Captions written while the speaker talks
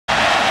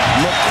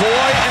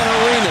McCoy and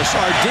Arenas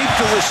are deep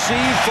to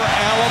receive for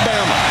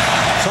Alabama.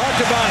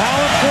 Talked about how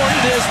important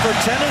it is for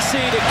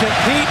Tennessee to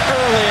compete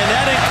early, and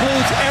that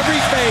includes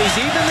every phase,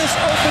 even this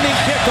opening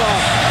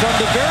kickoff. From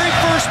the very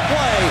first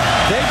play,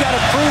 they've got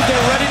to prove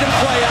they're ready to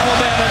play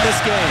Alabama in this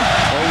game.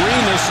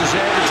 Arenas is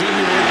averaging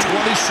nearly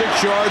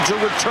 26 yards a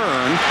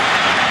return,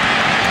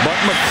 but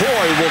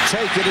McCoy will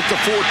take it at the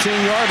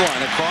 14-yard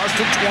line. Across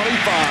the 25,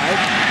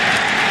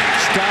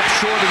 stopped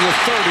short of the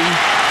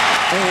 30,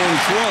 and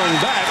thrown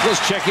back. Let's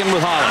check in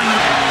with Holland.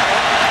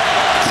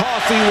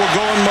 Coffee will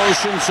go in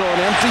motion, so an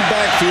empty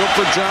backfield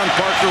for John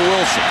Parker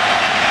Wilson.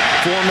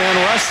 Four-man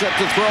rush set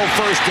to throw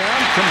first down,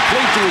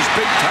 complete to his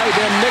big tight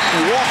end, Nick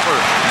Walker.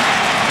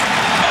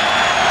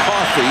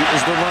 Coffee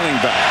is the running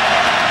back.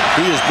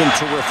 He has been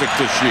terrific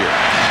this year.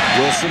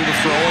 Wilson to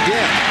throw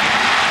again.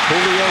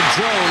 Julio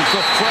Jones,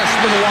 the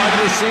freshman wide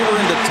receiver,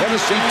 into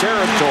Tennessee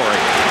territory.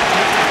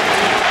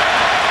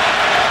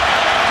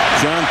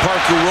 John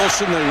Parker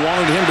Wilson, they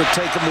wanted him to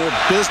take a more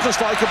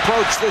business-like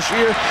approach this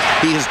year.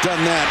 He has done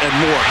that and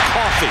more.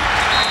 Coffee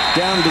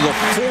down to the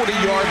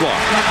 40-yard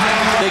line.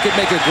 They could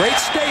make a great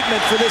statement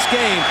for this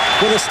game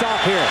with a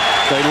stop here.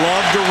 They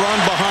love to run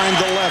behind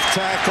the left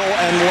tackle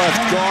and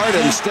left guard.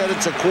 Instead,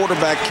 it's a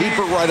quarterback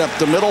keeper right up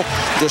the middle.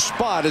 The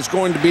spot is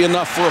going to be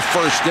enough for a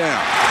first down.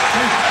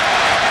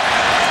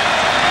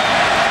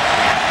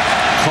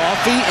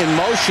 Coffee in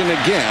motion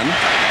again.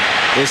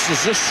 This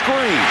is a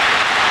screen.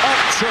 Up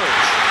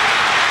Church.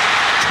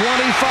 25,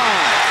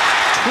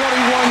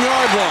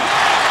 21-yard line.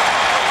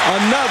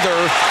 Another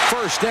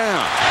first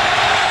down.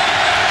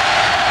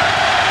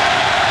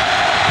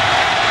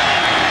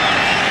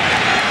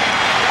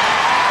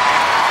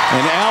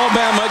 And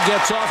Alabama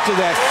gets off to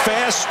that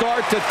fast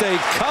start that they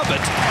covet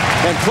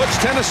and puts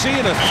Tennessee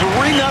in a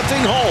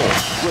 3-0 hole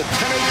with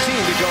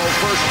 10:18 to go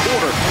first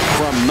quarter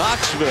from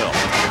Knoxville.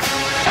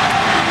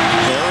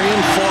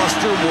 Arian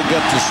Foster will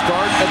get the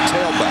start at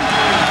tailback.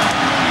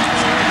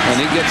 And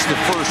he gets the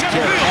first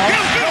carry.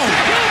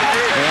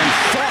 And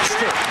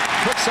Foster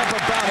picks up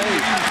about 8.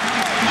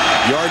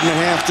 Yard and a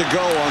half to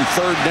go on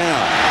third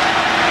down.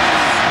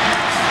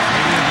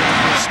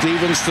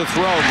 Stevens to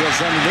throw, goes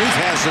underneath,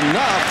 has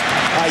enough,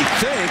 I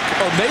think,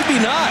 or maybe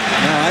not.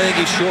 No, I think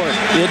he's short.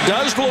 It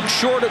does look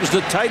short. It was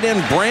the tight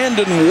end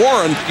Brandon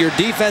Warren. Your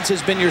defense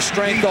has been your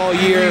strength all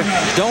year.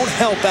 Don't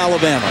help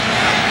Alabama.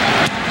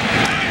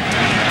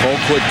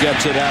 Colquitt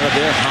gets it out of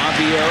there.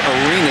 Javier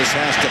Arenas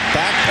has to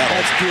backpedal.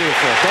 That's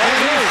beautiful.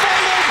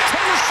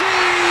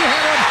 Tennessee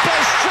had a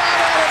best shot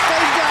at it.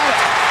 They got it.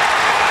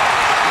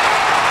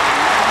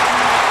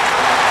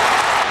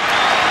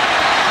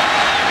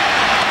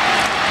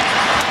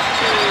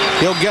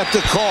 He'll get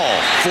the call.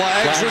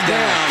 Flags are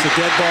down. It's a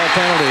dead ball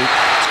penalty.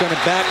 It's going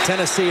to back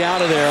Tennessee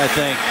out of there, I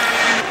think.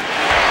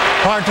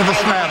 Prior to the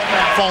snap,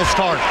 false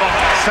start.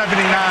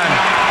 79,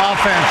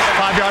 offense,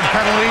 5-yard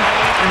penalty,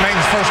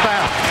 remains first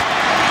down.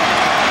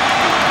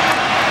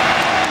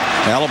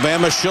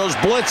 Alabama shows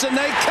blitz, and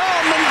they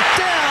come and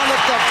down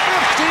at the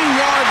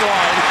 15-yard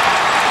line.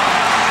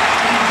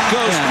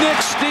 Goes Nick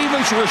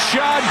Stevens.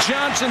 Rashad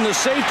Johnson, the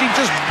safety,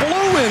 just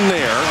blew in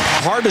there.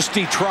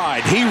 Hardesty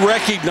tried. He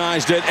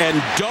recognized it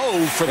and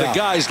dove for the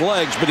guy's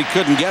legs, but he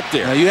couldn't get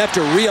there. Now you have to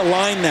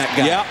realign that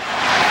guy. Yep.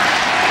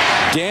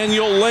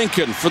 Daniel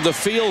Lincoln for the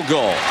field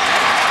goal.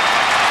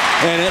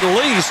 And at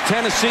least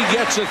Tennessee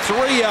gets a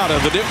 3 out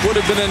of it. It would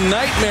have been a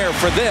nightmare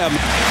for them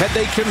had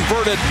they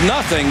converted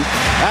nothing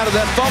out of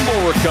that fumble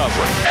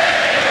recovery.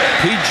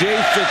 P.J.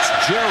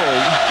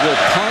 Fitzgerald will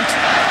punt.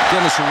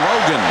 Dennis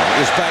Rogan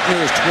is back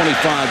near his 25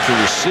 to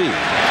receive.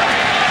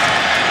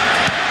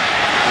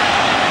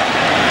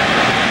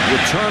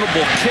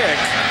 Returnable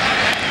kick.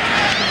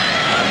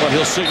 But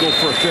he'll signal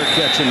for a fair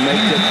catch and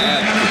make it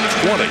at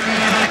the 20.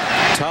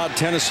 Todd,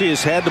 Tennessee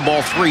has had the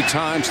ball 3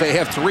 times. They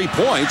have 3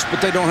 points,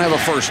 but they don't have a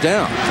first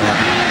down.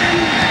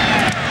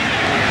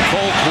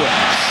 Colquitt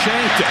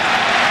shanked it.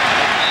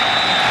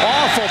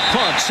 Awful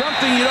punt.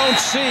 Something you don't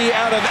see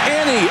out of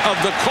any of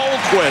the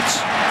Colquitts.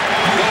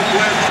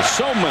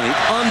 So many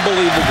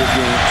unbelievable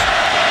games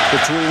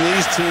between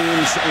these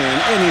teams and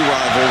any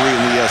rivalry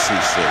in the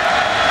SEC.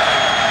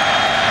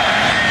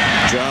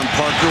 John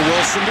Parker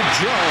Wilson to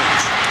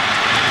Jones.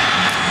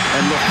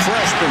 And the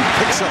freshman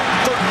picks up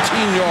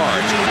 13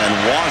 yards. And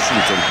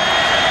Washington,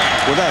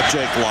 without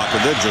Jake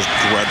Locker, they're just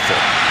dreadful.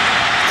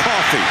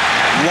 Coffee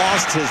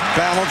lost his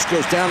balance,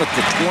 goes down at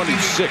the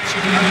 26.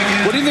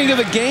 What do you think of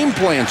the game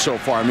plan so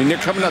far? I mean,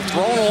 they're coming up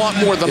throwing a lot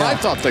more than I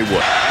thought they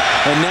would.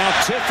 And now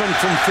Tiffin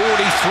from 43.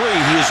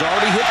 He has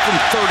already hit from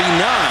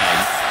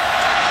 39.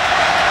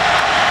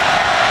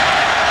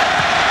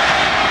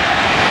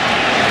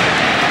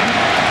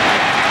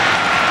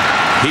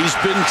 He's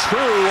been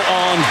true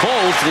on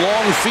both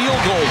long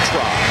field goal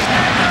tries.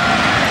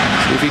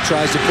 See if he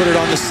tries to put it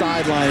on the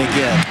sideline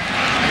again.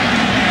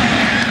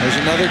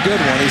 There's another good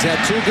one. He's had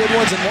 2 good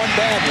ones and 1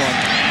 bad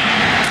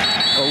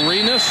one.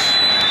 Arenas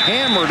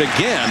hammered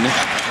again.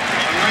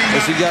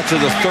 as he got to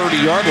the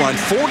 30-yard line.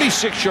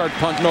 46-yard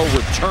punt, no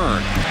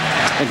return.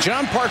 And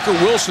John Parker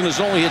Wilson has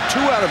only hit 2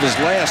 out of his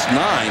last 9.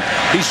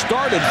 He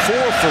started 4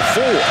 for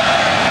 4.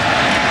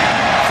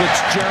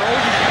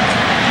 Fitzgerald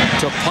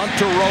to punt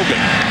to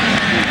Rogan.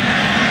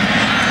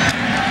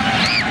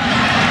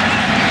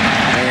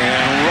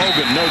 And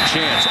Rogan, no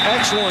chance.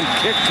 Excellent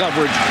kick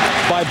coverage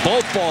by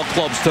both ball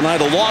clubs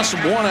tonight. A loss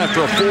of 1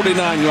 after a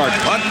 49-yard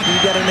punt. You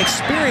got an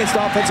experienced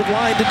offensive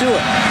line to do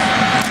it.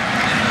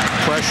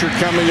 Pressure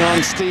coming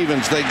on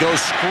Stevens. They go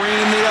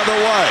screen the other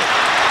way.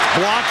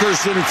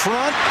 Blockers in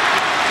front.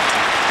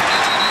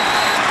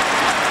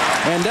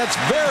 And that's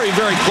very,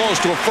 very close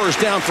to a first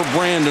down for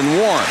Brandon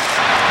Warren.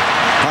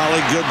 Holly,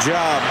 good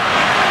job.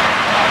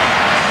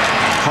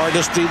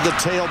 Hardesty, the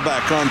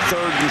tailback on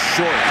 3rd and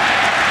short.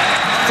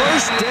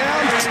 First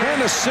down,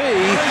 Tennessee.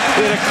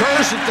 It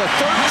occurs at the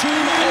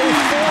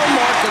 13:04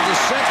 mark of the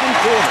 2nd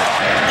quarter.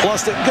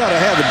 Plus, they've got to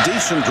have a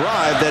decent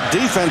drive. That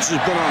defense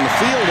has been on the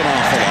field an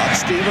awful lot.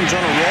 Stevens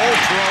on a roll,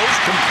 throws,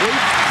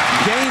 complete.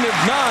 Gain of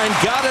 9,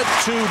 got it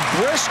to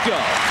Briscoe.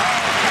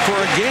 For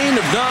a gain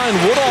of 9,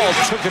 Woodall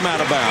took him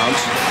out of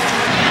bounds.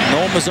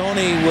 Noel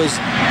Mazzoni was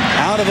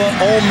out of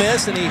Ole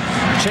Miss, and he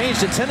changed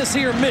to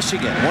Tennessee or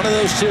Michigan. One of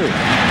those two.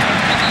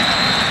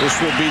 This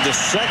will be the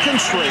 2nd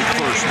straight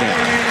first down.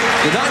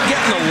 They're not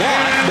getting a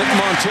lot, but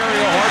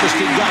Montario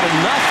Hardesty got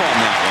enough on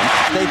that one.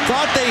 They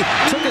thought they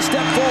took a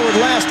step forward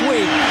last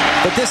week,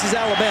 but this is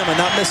Alabama,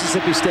 not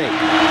Mississippi State.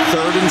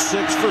 3rd and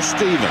 6 for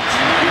Stevens.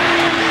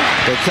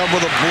 They come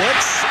with a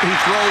blitz. He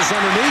throws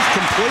underneath,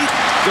 complete.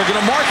 They're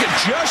going to mark it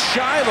just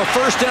shy of a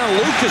first down.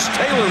 Lucas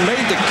Taylor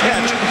made the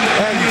catch,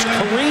 and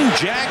Kareem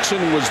Jackson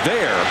was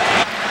there.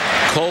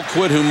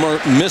 Colquitt, who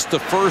missed the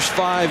first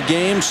 5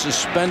 games,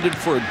 suspended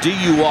for a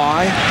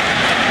DUI.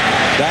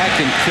 Back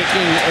and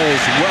kicking as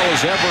well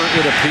as ever,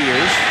 it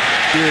appears.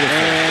 Beautiful.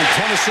 And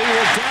Tennessee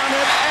will down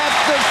it at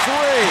the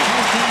 3.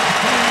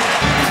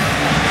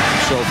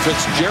 So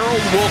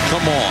Fitzgerald will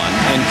come on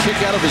and kick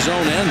out of his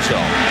own end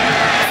zone.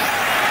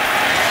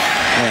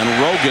 And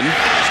Rogan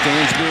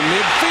stands near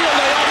midfield.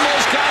 They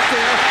almost got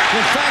there.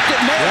 In fact,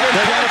 it may have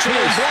been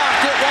partially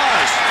blocked. It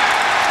was.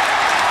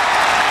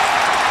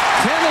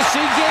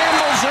 Tennessee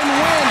gambles and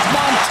wins.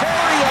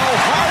 Montario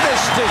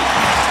Hardesty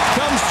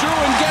comes through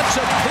and gets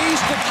a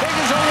piece. The kick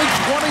is only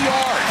 20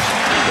 yards.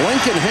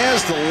 Lincoln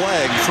has the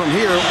leg. From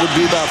here, it would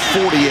be about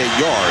 48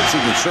 yards.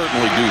 He can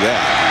certainly do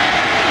that.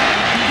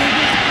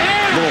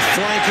 Little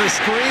flanker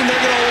screen. They're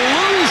going to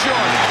lose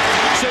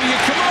yards. So you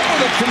come up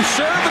with a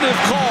conservative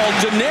call.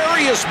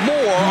 Denarius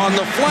Moore on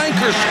the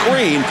flanker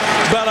screen,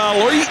 but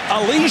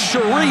Ali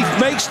Sharif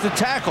makes the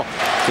tackle.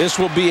 This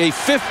will be a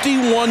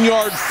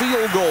 51-yard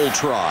field goal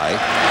try.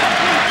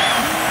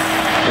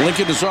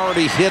 Lincoln has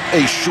already hit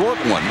a short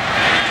one.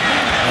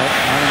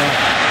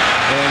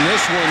 And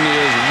this one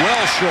is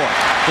well short.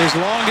 His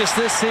longest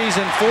this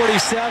season,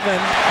 47.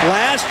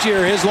 Last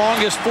year, his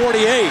longest,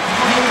 48.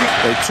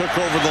 They took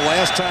over the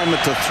last time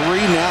at the 3.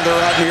 Now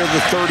they're out near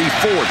the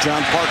 34.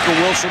 John Parker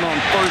Wilson on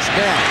first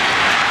down.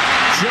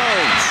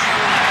 Jones.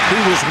 He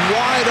was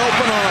wide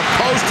open on a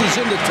post. He's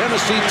into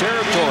Tennessee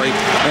territory.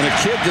 And a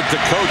kid that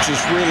the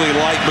coaches really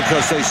like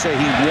because they say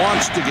he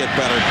wants to get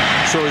better.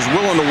 So he's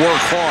willing to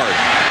work hard.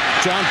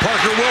 John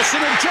Parker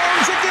Wilson and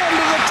Jones again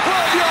to the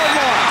 12-yard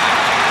line.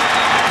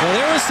 Well,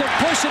 there was some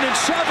pushing and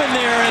shoving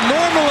there, and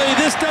normally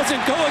this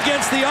doesn't go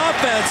against the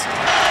offense.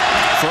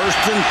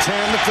 1st and 10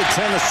 at the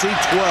Tennessee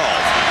 12.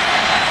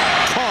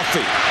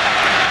 Coffee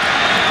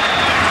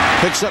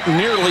picks up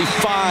nearly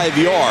 5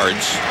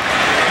 yards.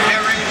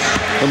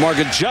 The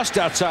market just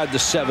outside the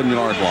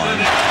 7-yard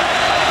line.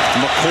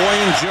 McCoy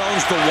and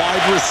Jones, the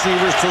wide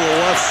receivers to the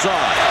left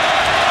side.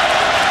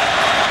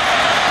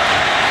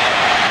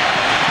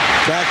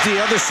 Back the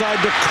other side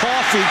to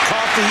Coffee.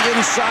 Coffee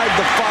inside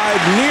the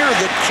 5, near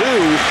the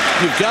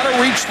 2. You've got to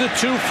reach the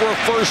 2 for a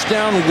first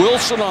down.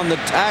 Wilson on the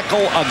tackle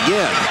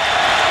again.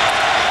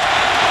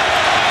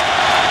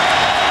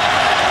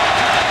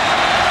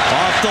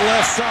 Off the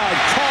left side,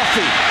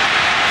 Coffee.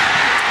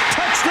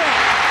 Touchdown.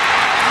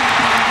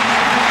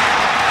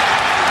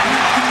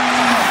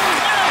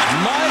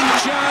 Mike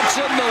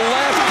Johnson, the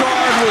left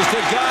guard, was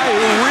the guy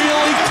who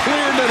really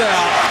cleared it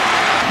out.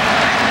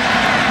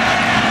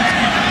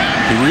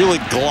 He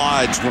really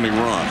glides when he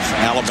runs.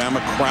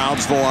 Alabama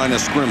crowds the line of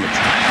scrimmage.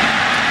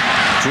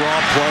 Draw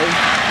play.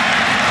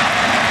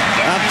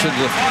 Out to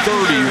the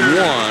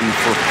 31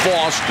 for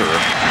Foster.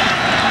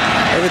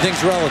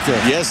 Everything's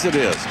relative. Yes, it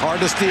is.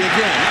 Hardesty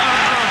again.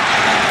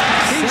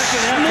 He's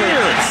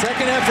smeared.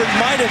 Second effort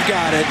might have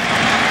got it.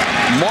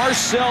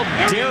 Marcel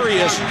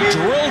Darius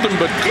drilled him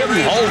but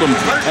couldn't hold him.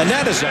 And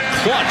that is a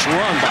clutch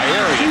run by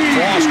Arian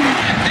Foster.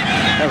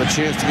 Have a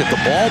chance to get the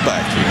ball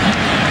back here.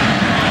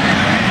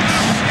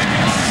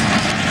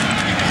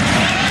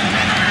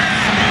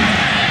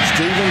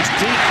 Stevens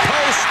deep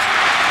post.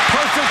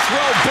 Perfect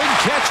throw. Big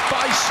catch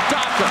by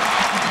Stocker.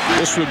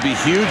 This would be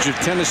huge if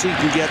Tennessee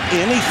can get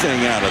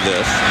anything out of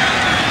this.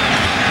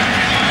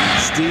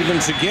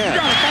 Stevens again.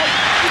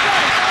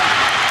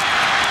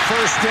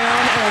 first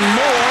down and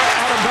more,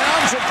 out of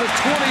bounds at the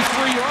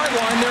 23-yard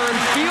line. They're in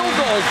field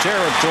goal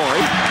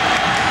territory.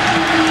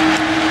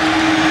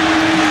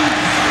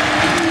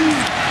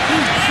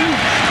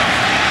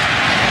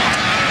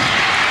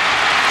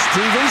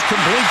 Stevens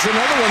completes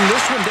another one,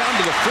 this one down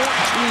to the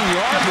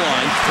 14-yard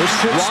line.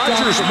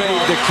 Rodgers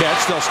made the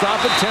catch. They'll stop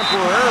it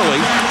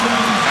temporarily.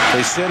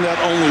 They send out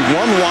only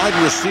one wide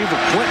receiver,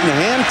 Quentin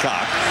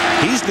Hancock.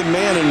 He's the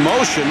man in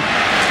motion.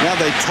 Now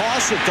they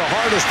toss it to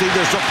Hardesty.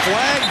 There's a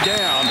flag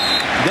down.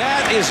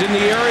 That is in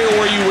the area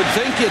where you would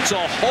think it's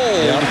a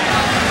hold.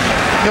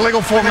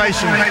 Illegal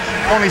formation.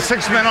 Only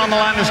 6 men on the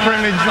line of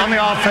scrimmage on the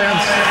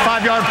offense.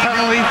 5-yard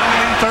penalty.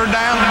 3rd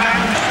down.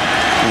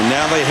 And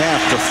now they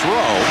have to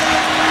throw.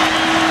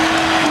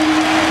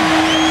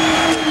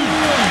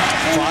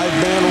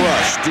 5-man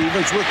rush.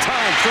 Stevens with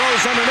time.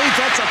 Throws underneath.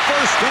 That's a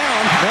first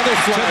down. Another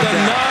flag to the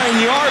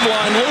 9-yard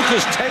line.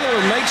 Lucas Taylor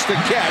makes the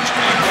catch.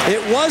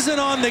 It wasn't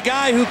on the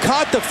guy who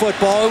caught the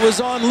football. It was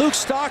on Luke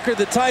Stocker,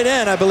 the tight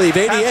end, I believe,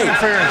 88. Pass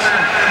interference.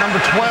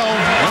 Number 12,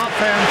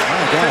 offense.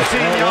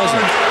 15 yards.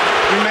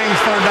 Remains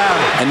 3rd down.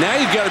 And now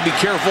you've got to be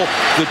careful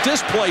that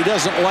this play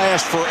doesn't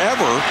last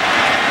forever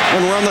and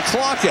run the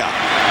clock out.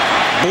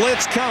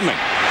 Blitz coming.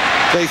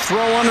 They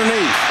throw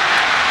underneath.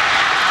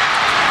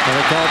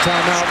 They'll call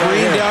timeout.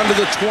 Screen down to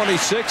the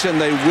 26,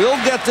 and they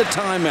will get the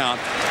timeout.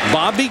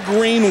 Bobby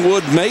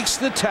Greenwood makes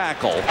the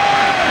tackle.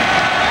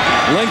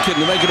 Lincoln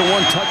to make it a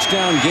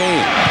 1-touchdown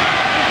game.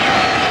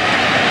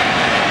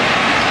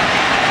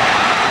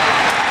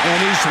 And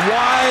he's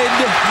wide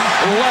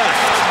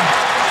left.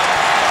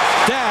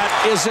 That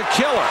is a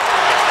killer.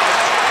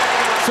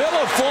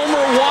 Philip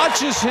Fulmer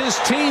watches his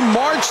team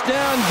march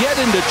down, get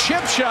into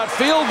chip shot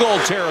field goal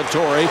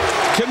territory,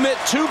 commit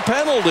 2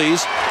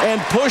 penalties, and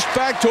push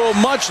back to a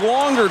much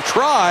longer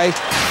try,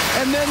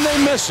 and then they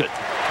miss it.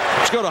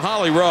 Let's go to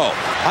Holly Rowe.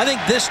 I think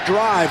this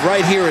drive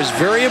right here is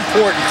very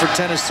important for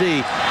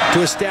Tennessee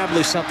to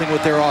establish something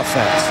with their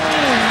offense.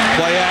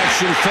 Play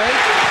action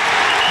fake.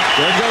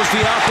 There goes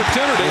the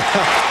opportunity.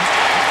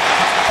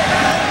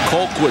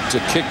 Colquitt to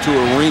kick to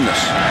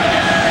Arenas.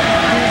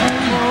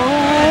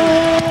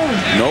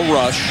 No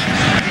rush.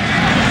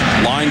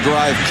 Line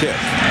drive kick.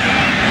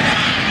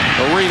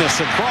 Arenas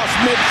across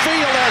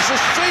midfield as a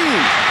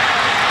seam.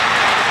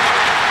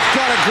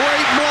 Got a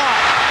great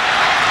block.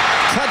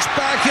 Cuts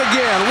back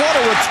again. What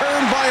a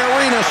return by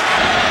Arenas.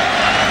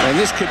 And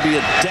this could be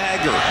a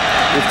dagger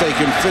if they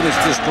can finish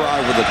this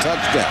drive with a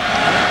touchdown.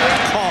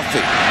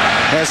 Coffee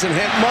hasn't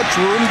had much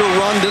room to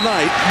run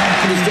tonight.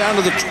 He's down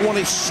to the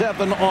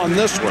 27 on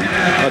this one.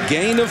 A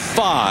gain of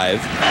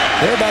 5.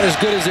 They're about as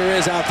good as there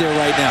is out there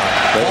right now.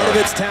 Part of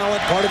it's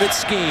talent, part of it's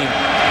scheme,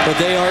 but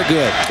they are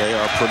good. They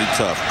are pretty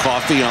tough.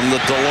 Coffee on the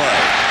delay.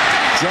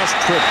 Just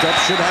tripped up.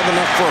 Should have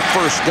enough for a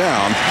first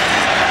down.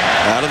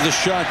 Out of the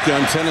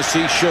shotgun,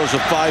 Tennessee shows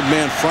a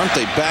 5-man front.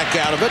 They back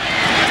out of it.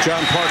 John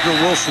Parker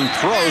Wilson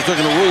throws. They're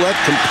going to rule that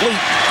complete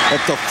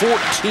at the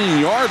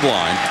 14-yard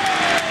line.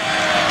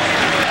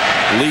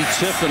 Lee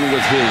Tiffin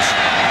with his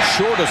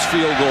shortest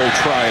field goal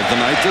try of the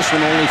night. This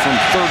one only from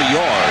 30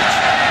 yards.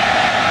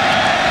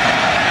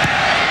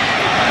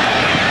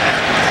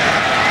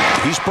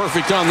 He's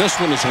perfect on this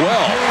one as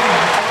well.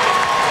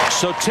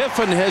 So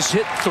Tiffin has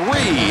hit 3,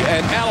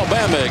 and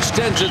Alabama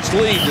extends its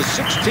lead to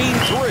 16-3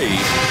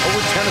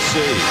 over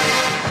Tennessee.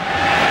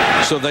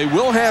 So they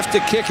will have to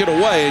kick it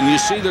away, and you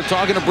see they're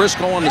talking to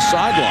Briscoe on the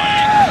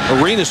sideline.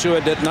 Arenas, who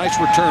had that nice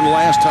return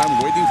last time,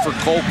 waiting for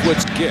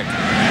Colquitt's kick.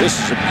 This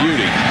is a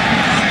beauty.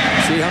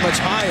 See how much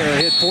higher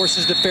it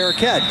forces the fair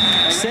catch.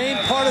 Same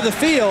part of the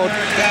field,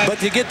 but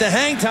to get the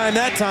hang time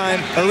that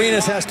time,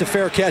 Arenas has to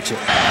fair catch it.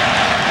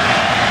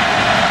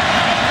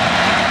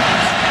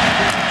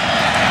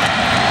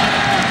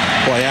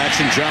 Play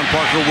action, John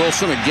Parker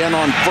Wilson again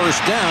on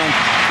first down.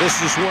 This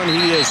is when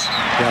he has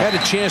had a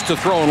chance to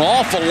throw an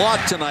awful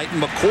lot tonight, and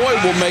McCoy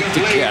will make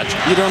the catch.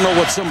 You don't know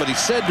what somebody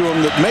said to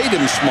him that made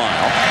him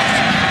smile.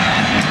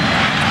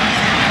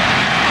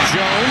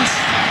 Jones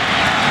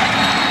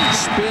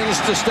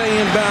spins to stay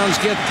in bounds,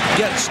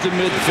 gets to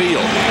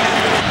midfield.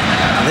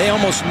 They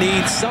almost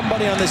need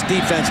somebody on this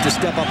defense to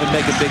step up and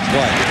make a big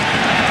play.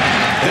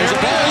 There's a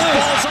ball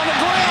loose. Ball's on the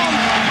ground.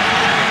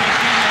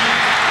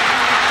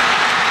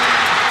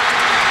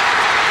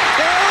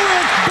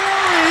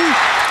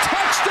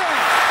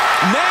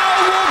 Now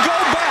we'll go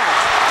back.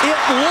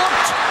 It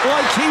looked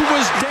like he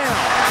was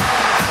down.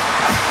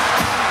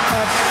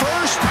 At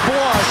first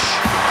blush,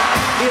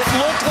 it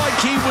looked like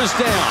he was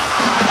down.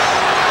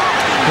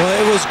 Well,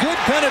 it was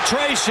good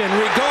penetration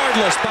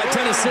regardless by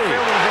Tennessee.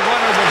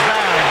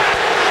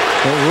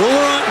 The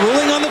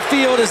ruling on the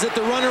field is that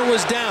the runner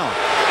was down.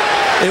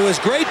 It was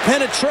great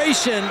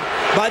penetration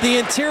by the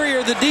interior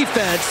of the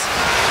defense,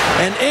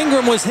 and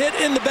Ingram was hit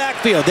in the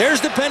backfield. There's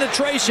the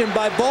penetration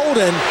by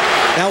Bolden.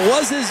 Now,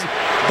 was his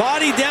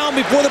body down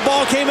before the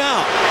ball came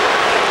out?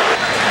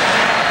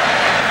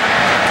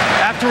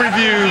 After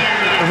review,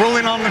 the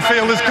ruling on the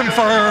field is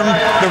confirmed.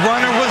 The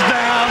runner was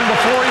down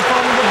before he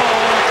fumbled the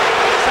ball.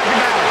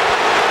 Second down.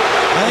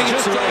 I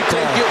just don't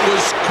think it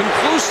was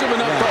conclusive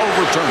enough to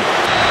overturn it.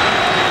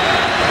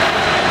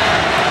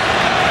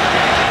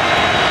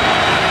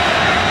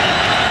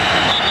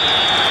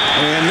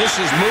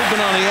 forces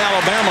movement on the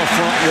Alabama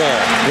front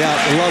wall.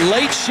 Yeah, a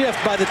late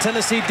shift by the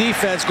Tennessee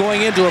defense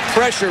going into a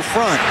pressure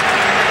front.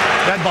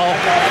 Dead ball.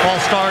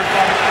 False start.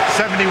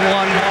 71.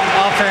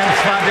 Offense.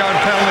 5-yard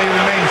penalty.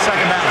 Remains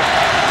second down.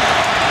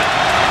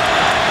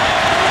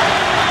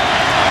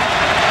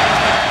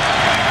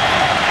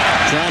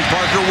 John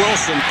Parker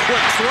Wilson,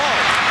 quick throw.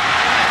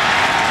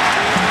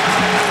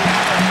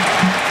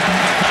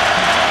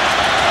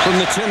 From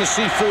the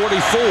Tennessee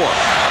 44.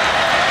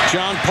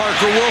 John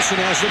Parker Wilson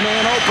has a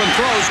man open,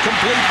 throws,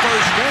 complete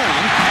first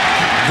down.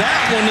 That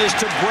one is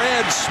to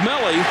Brad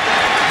Smelly,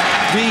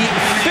 the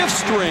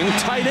fifth-string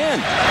tight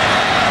end.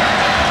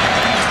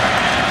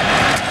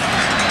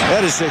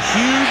 That is a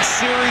huge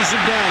series of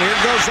down. Here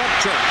goes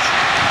Upchurch.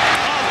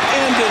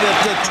 Upended at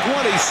the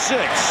 26.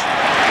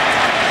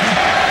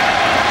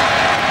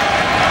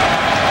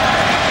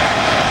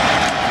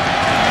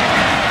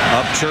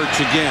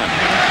 Upchurch again.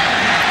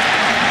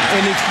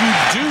 And if you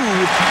do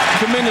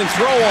come in and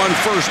throw on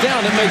first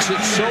down, it makes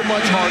it so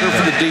much harder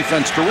for the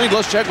defense to read.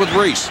 Let's check with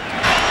Reese.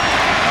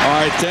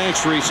 All right,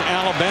 thanks, Reese.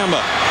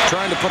 Alabama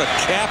trying to put a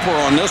capper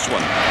on this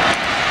one.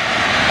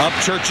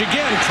 Upchurch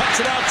again,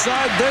 cuts it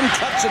outside, then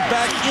cuts it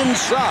back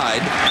inside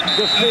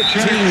the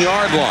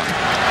 15-yard line.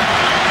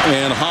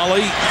 And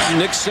Holly,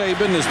 Nick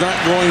Saban is not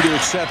going to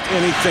accept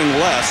anything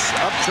less.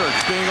 Upchurch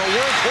being a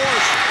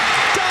workhorse,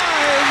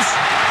 dives.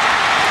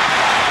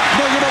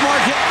 They're going to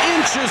mark it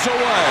inches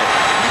away.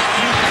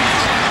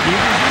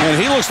 And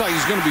he looks like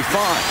he's going to be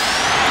fine.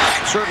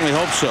 Certainly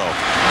hope so.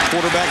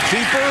 Quarterback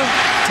keeper,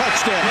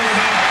 touchdown.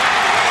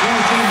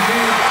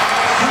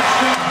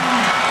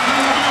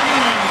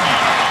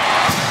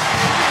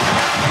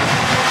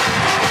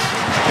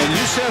 And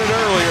you said it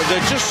earlier,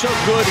 they're just so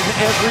good in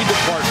every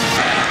department.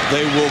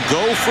 They will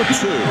go for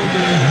two.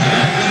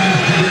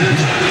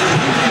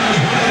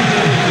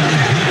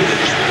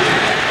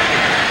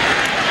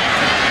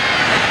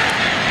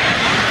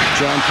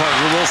 John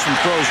Parker Wilson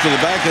throws to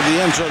the back of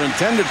the end zone,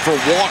 intended for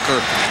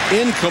Walker.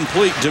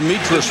 Incomplete.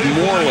 Demetrius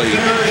Morley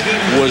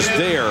was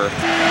there.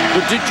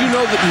 But did you know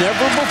that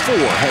never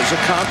before has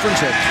a conference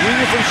had 3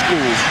 different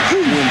schools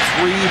win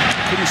 3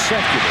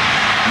 consecutive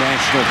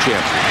national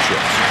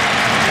championships?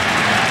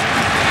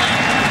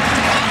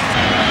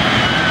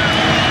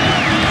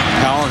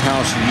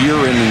 Powerhouse year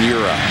in and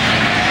year out.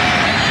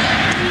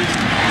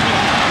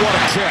 What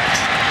a catch.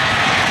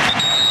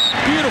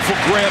 Beautiful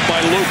grab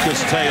by Lucas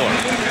Taylor.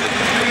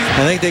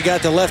 I think they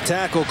got the left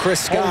tackle, Chris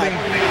Scott. Holding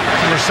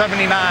number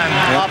 79.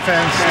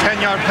 Offense.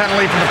 10-yard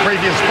penalty from the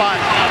previous spot.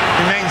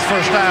 Remains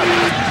first down.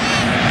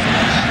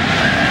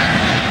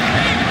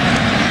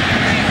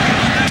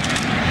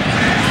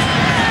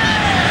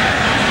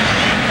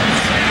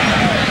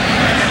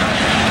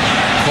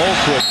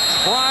 Colquitt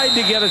tried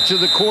to get it to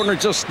the corner,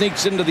 just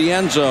sneaks into the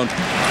end zone.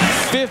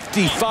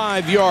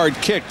 55-yard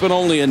kick, but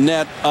only a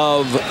net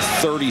of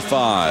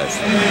 35.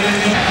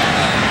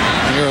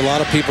 There are a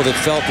lot of people that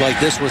felt like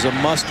this was a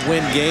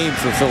must-win game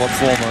for Philip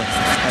Fulmer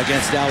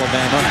against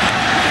Alabama.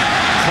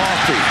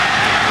 Coffee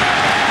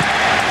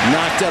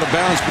knocked out of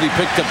bounds, but he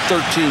picked up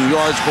 13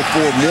 yards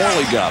before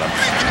Morley got him.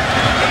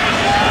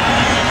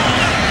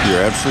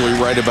 You're absolutely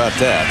right about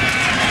that.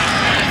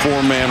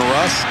 4-man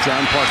rush.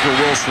 John Parker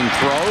Wilson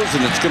throws,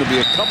 and it's going to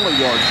be a couple of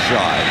yards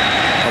shy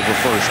of the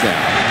first down.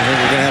 I think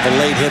we're going to have a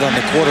late hit on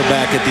the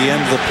quarterback at the end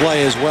of the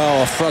play as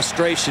well. A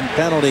frustration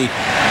penalty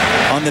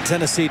on the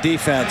Tennessee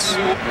defense.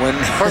 When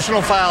personal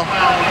foul,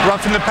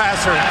 roughing the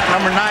passer,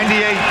 number 98,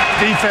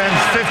 defense,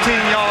 15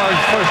 yards,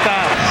 first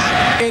down.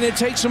 And it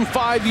takes them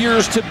 5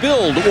 years to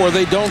build, or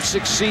they don't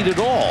succeed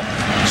at all.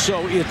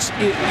 So it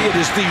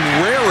is the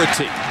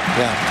rarity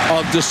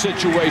of the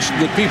situation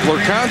that people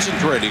are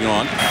concentrating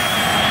on.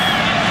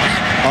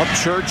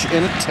 Upchurch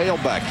in a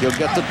tailback. He'll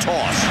get the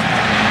toss.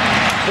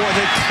 Boy,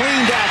 they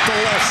cleaned out the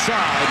left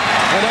side,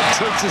 and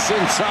Upchurch is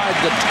inside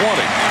the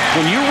 20.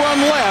 When you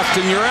run left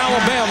and you're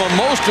Alabama,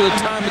 most of the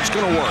time it's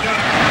going to work.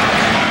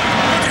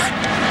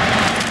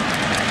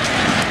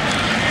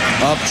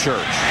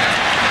 Upchurch.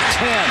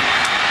 10.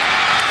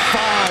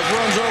 5.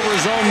 Runs over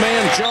his own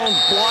man.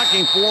 Jones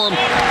blocking for him.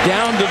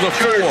 Down to the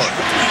 4.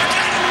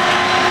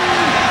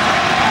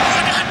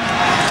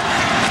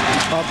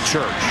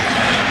 Upchurch.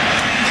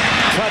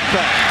 Cut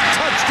back.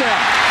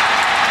 Touchdown.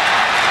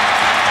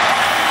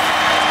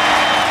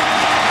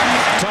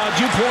 Todd,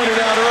 you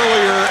pointed out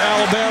earlier,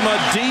 Alabama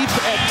deep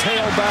at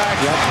tailback.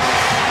 Yep.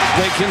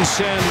 They can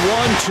send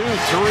 1, 2,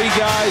 3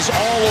 guys,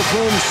 all of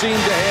whom seem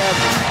to have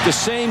the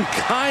same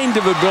kind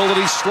of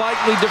ability,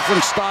 slightly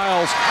different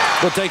styles,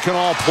 but they can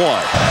all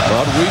play.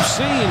 But we've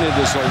seen it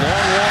is a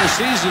long, long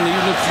season.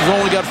 Even if you've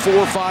only got 4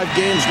 or 5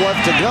 games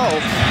left to go,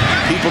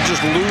 people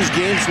just lose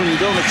games when you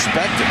don't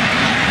expect it.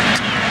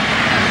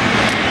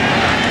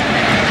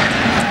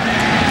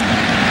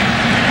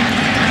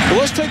 Well,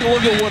 let's take a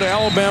look at what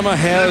Alabama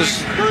has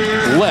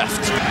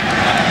left.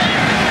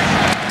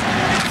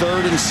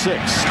 3rd and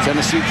 6.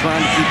 Tennessee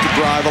trying to keep the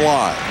drive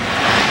alive.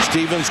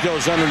 Stevens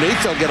goes underneath.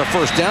 They'll get a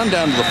first down to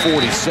the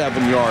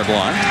 47-yard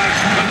line.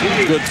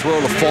 Good throw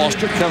to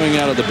Foster coming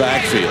out of the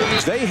backfield.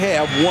 They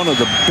have one of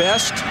the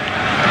best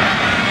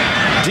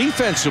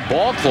defensive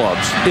ball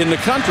clubs in the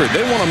country.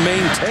 They want to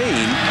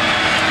maintain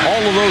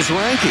all of those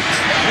rankings.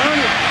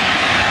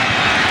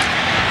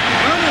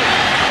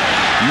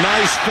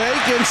 Nice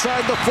fake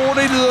inside the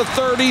 40 to the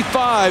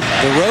 35.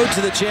 The road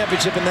to the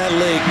championship in that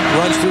league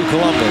runs through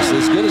Columbus.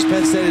 As good as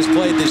Penn State has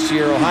played this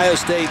year, Ohio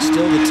State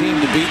still the team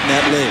to beat in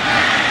that league.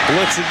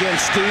 Blitz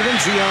against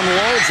Stevens. He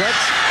unloads. That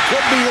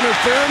could be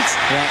interference.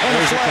 Yeah, and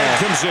the flag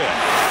comes in.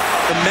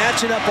 The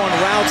matching up on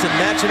routes and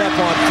matching up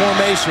on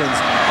formations,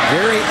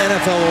 very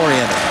NFL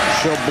oriented.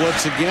 She'll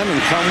blitz again and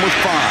come with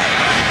 5.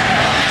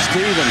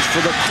 Stevens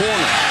for the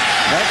corner.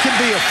 That could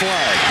be a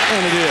flag,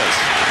 and it is.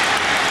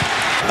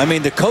 I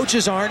mean, the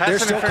coaches aren't. They're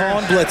still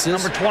calling blitzes.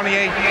 Number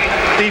 28,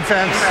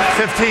 defense,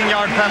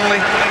 15-yard penalty,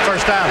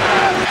 first down.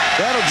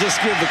 That'll just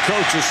give the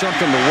coaches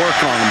something to work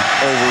on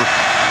over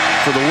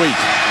for the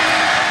week.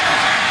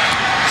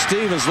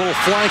 Stevens, little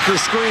flanker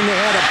screen. They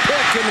had a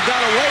pick and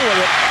got away with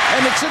it,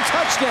 and it's a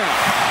touchdown.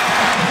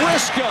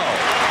 Briscoe.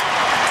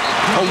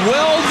 A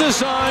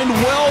well-designed,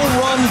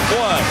 well-run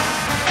play.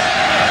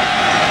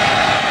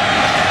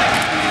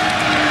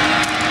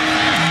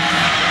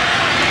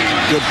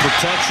 Good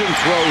protection,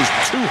 throws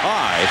too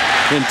high,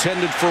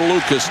 intended for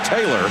Lucas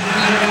Taylor.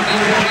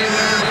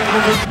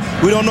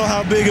 We don't know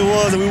how big it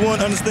was, and we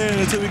won't understand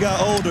it until we got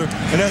older,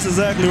 and that's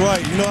exactly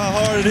right. You know how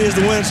hard it is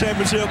to win a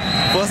championship,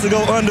 for us to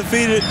go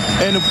undefeated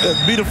and to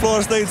beat a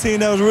Florida State team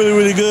that was really,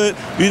 really good.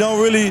 You don't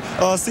really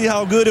see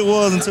how good it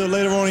was until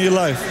later on in your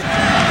life.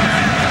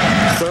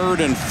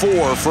 3rd and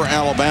 4 for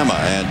Alabama,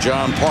 and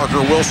John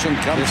Parker Wilson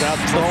comes out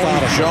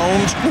throwing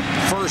Jones.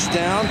 First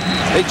down.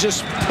 They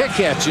just pick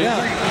at you.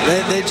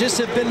 Yeah, they just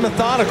have been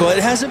methodical. It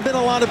hasn't been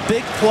a lot of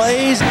big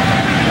plays.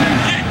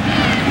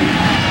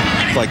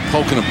 It's like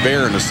poking a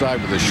bear in the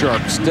side with a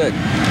sharp stick.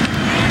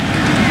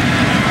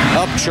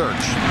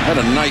 Upchurch had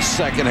a nice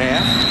second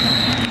half.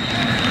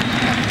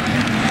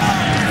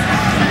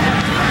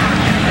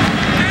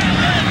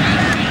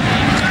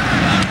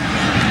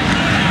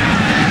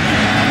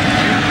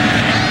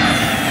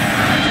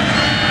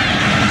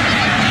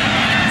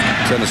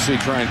 Tennessee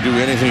trying to do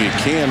anything it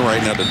can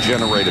right now to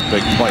generate a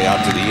big play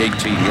out to the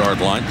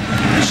 18-yard line.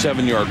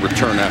 7-yard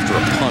return after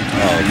a punt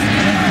of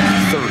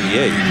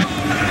 38.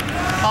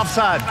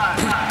 Offside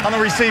on the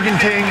receiving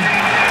team.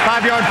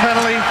 5-yard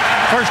penalty,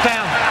 first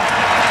down.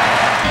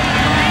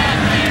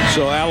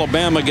 So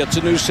Alabama gets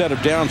a new set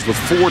of downs with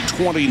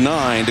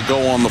 4:29 to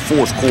go on the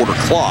 4th quarter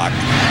clock.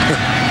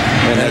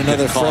 And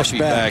another fresh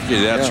back.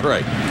 Yeah, that's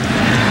right.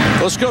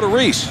 Let's go to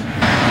Reese.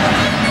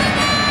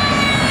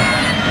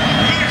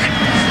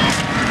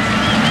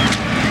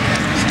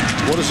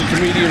 What does the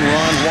comedian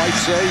Ron White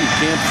say? You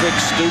can't fix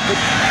stupid.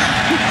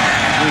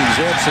 He's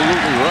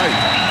absolutely right.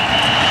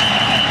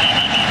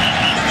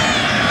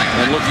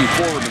 And looking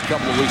forward to a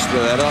couple of weeks to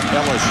that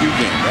LSU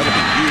game. That'll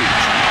be huge.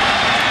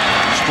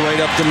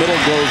 Straight up the middle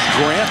goes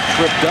Grant,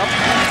 tripped up.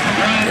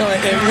 You know,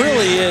 it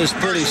really is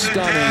pretty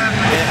stunning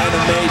and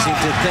amazing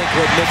to think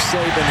what Nick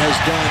Saban has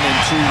done in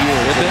 2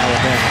 years in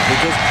Alabama.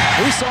 Because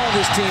we saw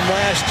this team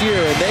last year,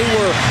 and they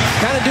were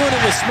kind of doing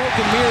it with smoke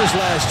and mirrors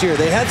last year.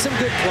 They had some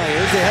good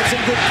players. They had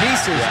some good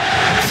pieces.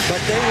 But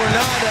they were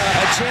not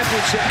a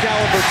championship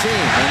caliber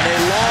team. And they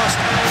lost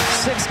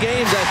 6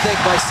 games, I think,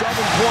 by 7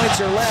 points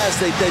or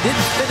less. They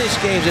didn't finish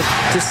games. And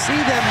to see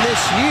them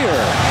this year,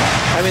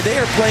 I mean, they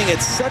are playing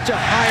at such a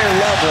higher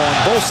level on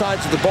both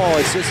sides of the ball.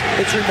 It's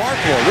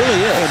remarkable. It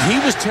really is. And he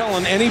was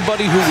telling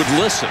anybody who would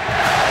listen,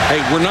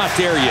 hey, we're not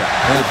there yet.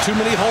 There are too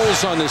many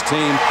holes on this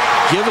team.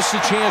 Give us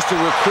a chance to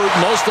recruit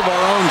most of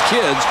our own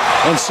kids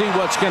and see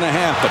what's going to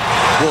happen.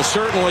 Well,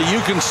 certainly you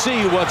can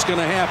see what's going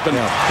to happen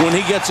when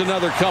he gets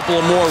another couple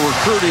of more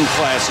recruiting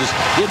classes.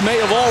 It may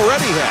have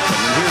already happened.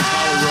 And here's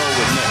how we roll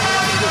with Nick.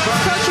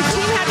 Coach, your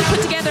team had to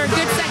put together a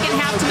good second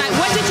half tonight.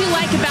 What did you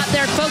like about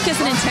their focus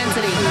and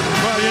intensity?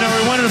 Well, you know,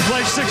 we wanted to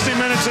play 60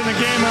 minutes in the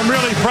game. I'm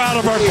really proud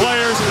of our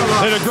players.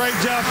 They did a great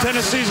job.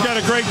 Tennessee's got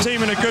a great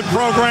team and a good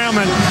program,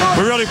 and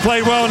we really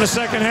played well in the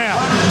second half.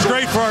 It's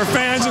great for our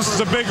fans. This is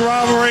a big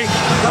rivalry.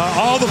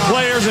 All the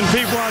players and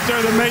people out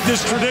there that made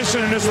this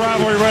tradition and this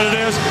rivalry what it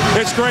is,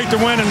 it's great to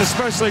win, and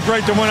especially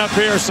great to win up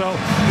here. So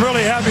I'm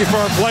really happy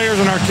for our players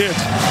and our kids.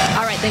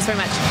 All right, thanks very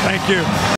much. Thank you.